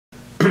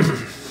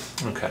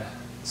Okay,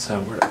 so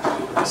where did I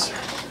do this?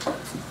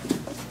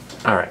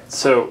 All right,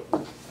 so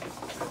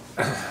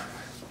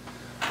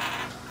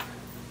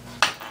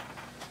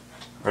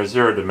our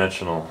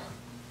zero-dimensional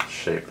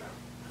shape.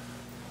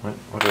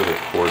 What are the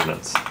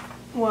coordinates?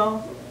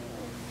 Well,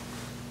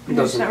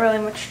 there's not really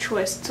much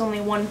choice. It's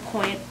only 1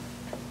 point.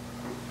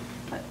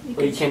 But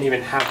you can't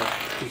even have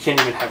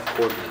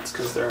coordinates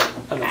because there are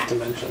enough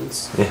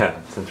dimensions. Yeah,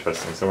 it's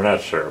interesting. So we're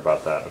not sure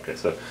about that. Okay,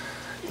 so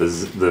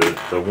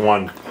the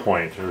 1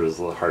 point is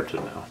a little hard to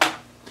know.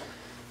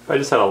 If I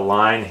just had a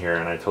line here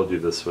and I told you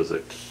this was a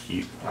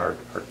cube, our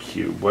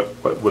cube,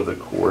 what would the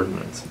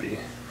coordinates be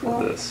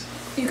for this?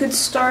 You could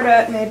start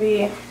at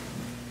maybe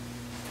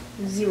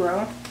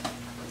 0,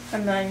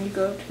 and then you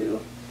go to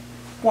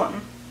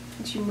 1.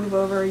 As you move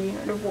over a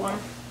unit of 1.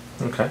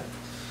 Okay.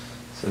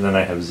 So then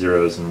I have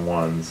zeros and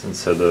ones, and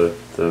so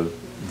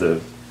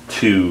the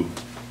 2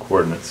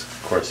 coordinates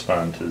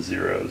correspond to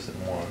zeros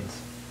and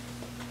ones.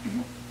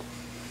 Mm-hmm.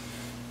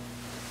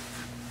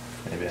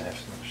 Maybe I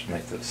should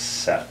make those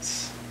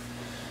sets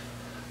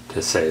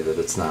to say that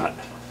it's not.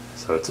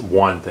 So it's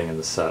one thing in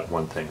the set,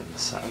 one thing in the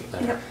set.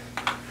 There. Yep.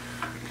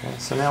 Okay,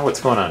 so now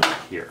what's going on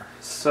here?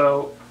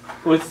 So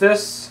with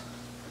this,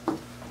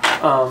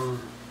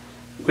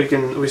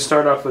 we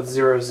start off with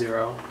 0,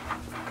 0,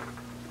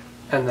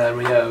 and then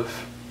we have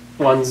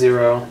 1,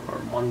 0, or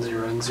 1,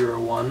 0, and 0,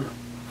 1,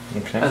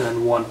 Okay. and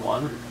then 1,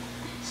 1.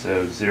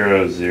 So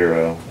 0,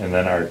 0, and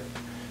then our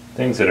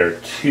things that are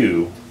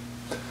 2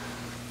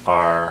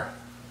 are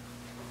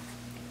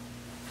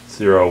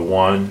 0,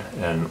 1,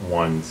 and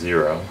 1,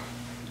 0.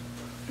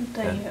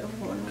 Then you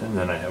have 1, 1. And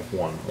then I have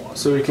 1, 1.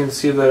 So we can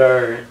see that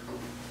our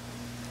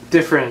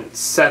different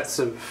sets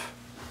of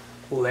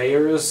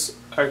layers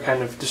are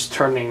kind of just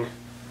turning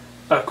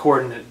a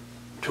coordinate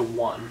to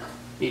 1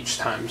 each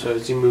time. So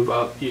as you move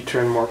up, you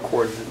turn more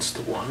coordinates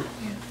to 1.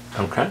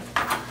 Yeah. Okay.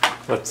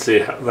 Let's see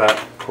how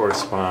that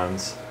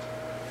corresponds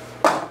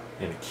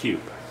in a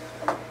cube.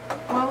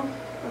 Well,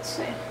 let's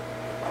see.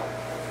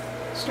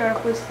 Start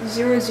off with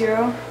 0,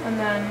 0, and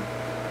then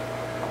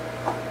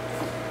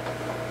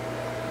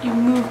you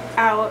move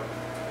out.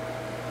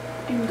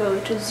 You can go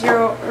to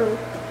 0 or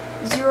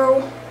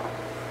 0,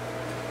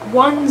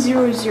 1,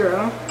 0,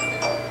 0,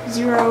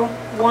 0,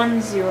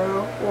 1,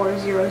 0, or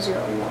 0, 0,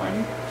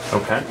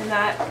 1. Okay. And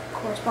that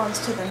corresponds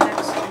to the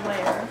next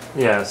layer.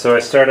 Yeah, so I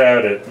start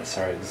out at,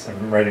 sorry,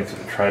 I'm writing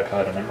through the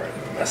tripod and I'm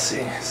writing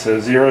messy. So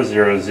 0,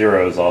 0,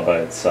 0 is all by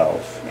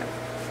itself. Yeah.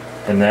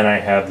 And then I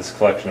have this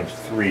collection of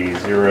 3,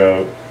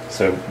 0,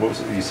 so what was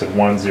it? You said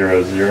 1,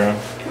 0, 0?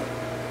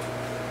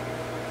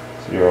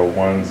 0,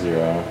 1, 0,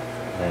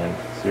 and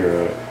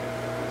 0,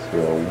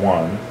 0,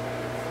 1.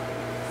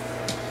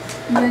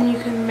 And then you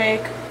can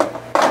make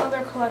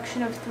another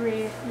collection of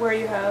 3 where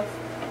you have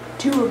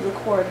 2 of the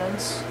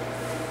coordinates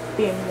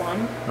being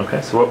 1.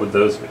 Okay, so what would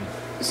those be?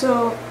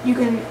 So you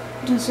can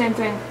do the same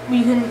thing.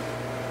 You can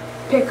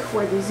pick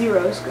where the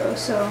zeros go.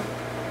 So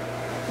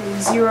maybe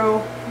 0,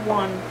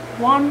 1,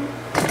 1.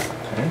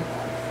 Okay.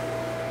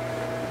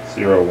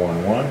 0,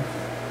 1, 1.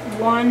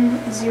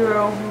 1,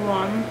 0,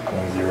 1.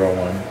 1, 0,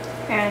 1.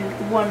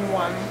 And 1,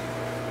 1.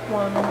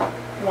 1,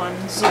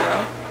 1, 0.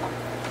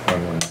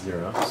 1, 1,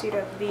 0. So you'd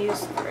have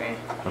these 3.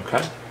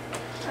 Okay.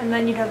 And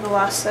then you'd have the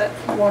last set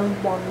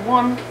 1, 1, 1.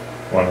 1,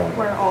 1.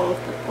 Where all of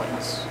the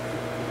points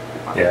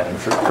are. Yeah, and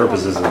for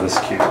purposes of this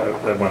cube,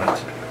 I want it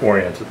to be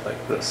oriented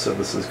like this. So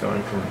this is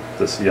going from,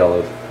 this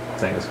yellow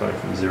thing is going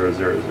from 0,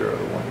 0, 0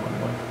 to 1, 1,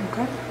 1.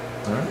 Okay.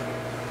 Alright.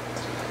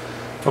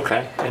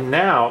 Okay, and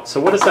now, so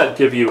what does that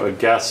give you a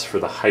guess for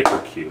the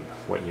hypercube,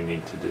 what you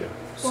need to do?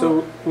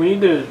 So we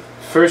need to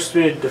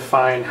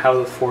define how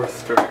the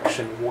 4th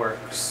direction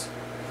works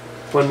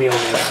when we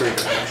only have 3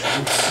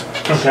 directions.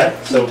 Okay,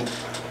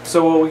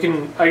 So what we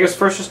can, I guess,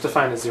 first just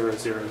define a 0,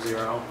 0,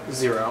 0,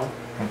 0.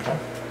 okay.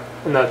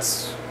 And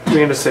that's, we're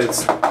going to say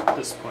it's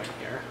this point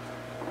here.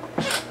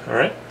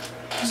 Alright.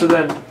 So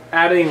then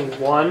adding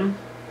 1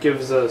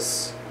 gives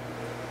us,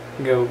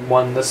 you go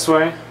 1 this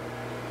way,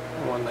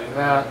 1 like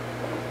that,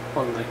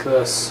 1 like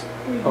this,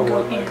 or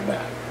 1 like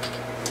that.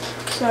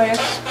 So I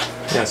guess.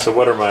 Yeah, so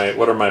what are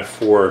my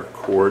 4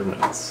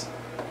 coordinates?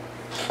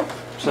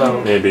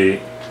 So Maybe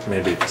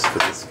just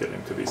because it's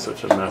getting to be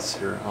such a mess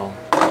here,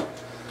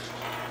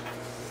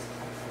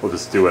 we'll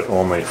just do it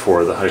only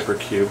for the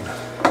hypercube.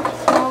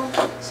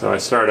 So I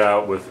start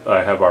out with,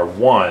 I have our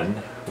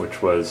 1,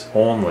 which was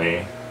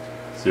only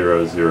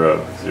 0,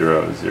 0,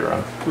 0,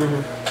 0.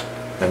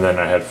 And then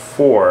I had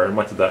 4, and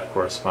what did that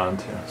correspond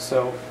to?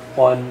 So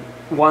 1,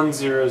 1,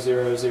 0,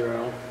 0,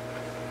 0,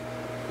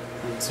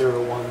 and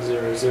 0, 1,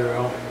 0,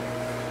 0.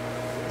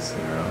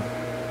 0,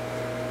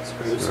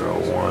 0, 0,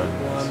 1,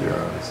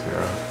 0,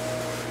 0,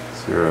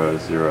 0,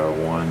 0,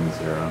 1,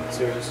 0,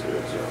 0, 0,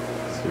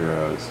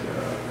 0, 0,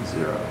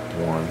 0,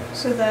 1.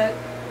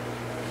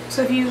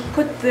 So if you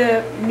put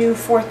the new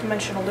 4th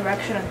dimensional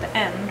direction at the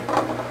end,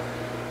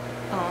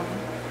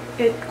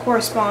 it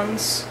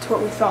corresponds to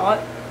what we thought.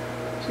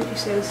 So if you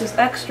say this is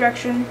x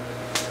direction,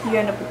 you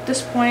end up with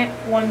this point,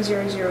 1,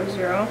 0, 0,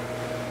 0,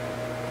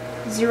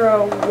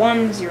 0,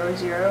 1, 0,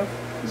 0,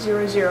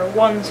 0, 0,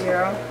 1,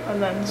 0,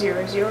 and then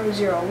 0, 0,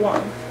 0,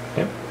 1.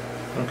 Yep.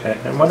 Okay,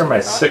 and what are my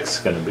 6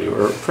 going to be?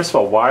 Or first of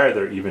all, why are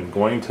there even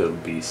going to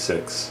be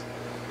 6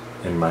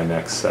 in my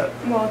next set?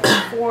 Well,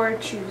 it's 4,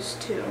 choose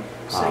 2.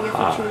 So you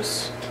have to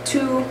choose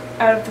 2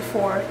 out of the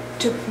 4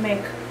 to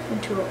make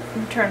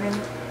turn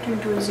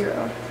into a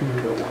 0,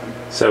 to a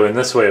 1. So in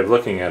this way of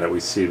looking at it, we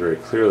see very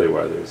clearly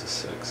why there's a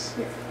 6.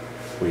 Yeah.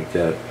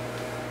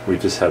 We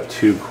just have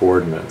 2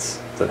 coordinates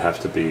that have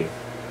to be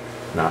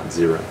not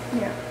 0.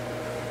 Yeah.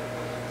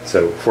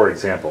 So for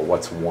example,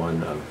 what's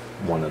one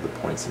of the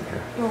points in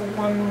here? Well,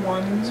 1,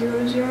 1,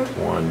 0, 0.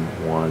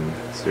 1,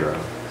 1, 0,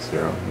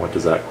 0. What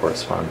does that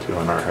correspond to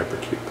on our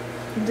hypercube?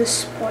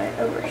 This point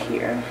over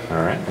here. All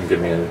right, and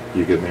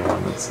you give me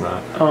one that's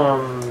not.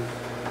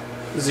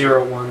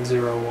 0, 1,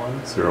 0,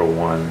 1. 0,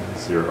 1,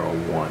 0,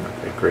 1.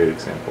 Okay, great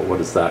example. What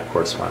does that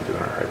correspond to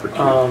in our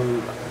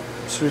hypercube?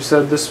 So we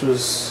said this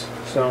was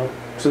so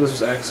this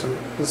was x and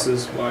this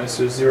is y.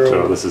 So 0.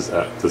 So this is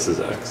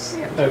x.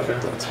 Yeah. Okay.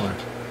 That's fine.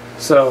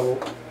 So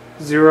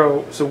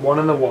 0. So 1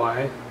 in the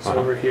y. So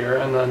over here,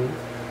 and then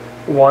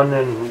 1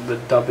 in the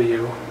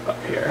w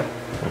up here.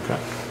 Okay.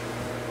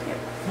 Yep.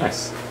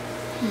 Nice.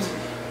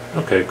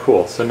 Okay,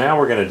 cool. So now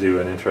we're going to do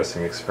an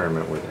interesting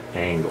experiment with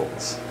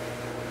angles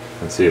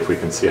and see if we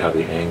can see how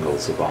the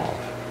angles evolve.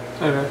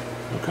 Okay.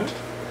 Okay.